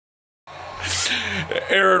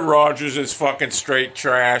Aaron Rodgers is fucking straight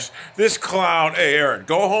trash. This clown, hey Aaron,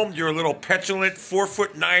 go home to your little petulant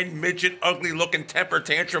 4'9" midget, ugly looking temper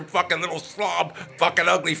tantrum, fucking little slob, fucking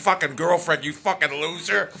ugly fucking girlfriend, you fucking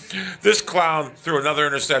loser. This clown threw another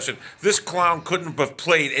interception. This clown couldn't have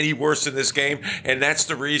played any worse in this game, and that's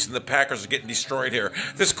the reason the Packers are getting destroyed here.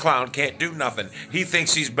 This clown can't do nothing. He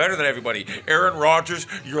thinks he's better than everybody. Aaron Rodgers,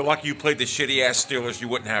 you're lucky you played the shitty ass Steelers. You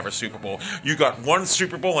wouldn't have a Super Bowl. You got one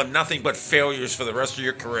Super Bowl and nothing but failures for the rest of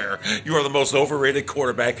your career. You are the most overrated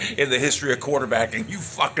quarterback in the history of quarterbacking. You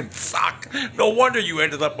fucking suck. No wonder you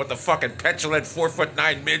ended up with the fucking petulant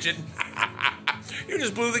 4'9" midget. You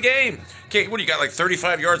just blew the game. Okay, what do you got, like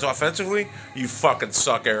 35 yards offensively? You fucking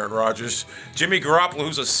suck, Aaron Rodgers. Jimmy Garoppolo,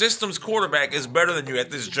 who's a systems quarterback, is better than you at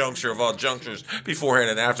this juncture of all junctures, beforehand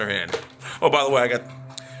and afterhand. Oh, by the way,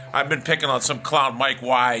 I've been picking on some clown Mike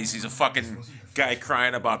Wise. He's a fucking guy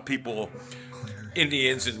crying about people,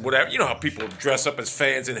 Indians and whatever. You know how people dress up as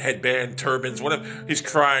fans in headband, turbans, whatever. He's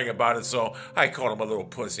crying about it, so I called him a little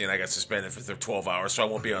pussy and I got suspended for 12 hours, so I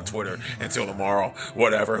won't be on Twitter until tomorrow.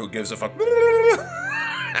 Whatever, who gives a fuck?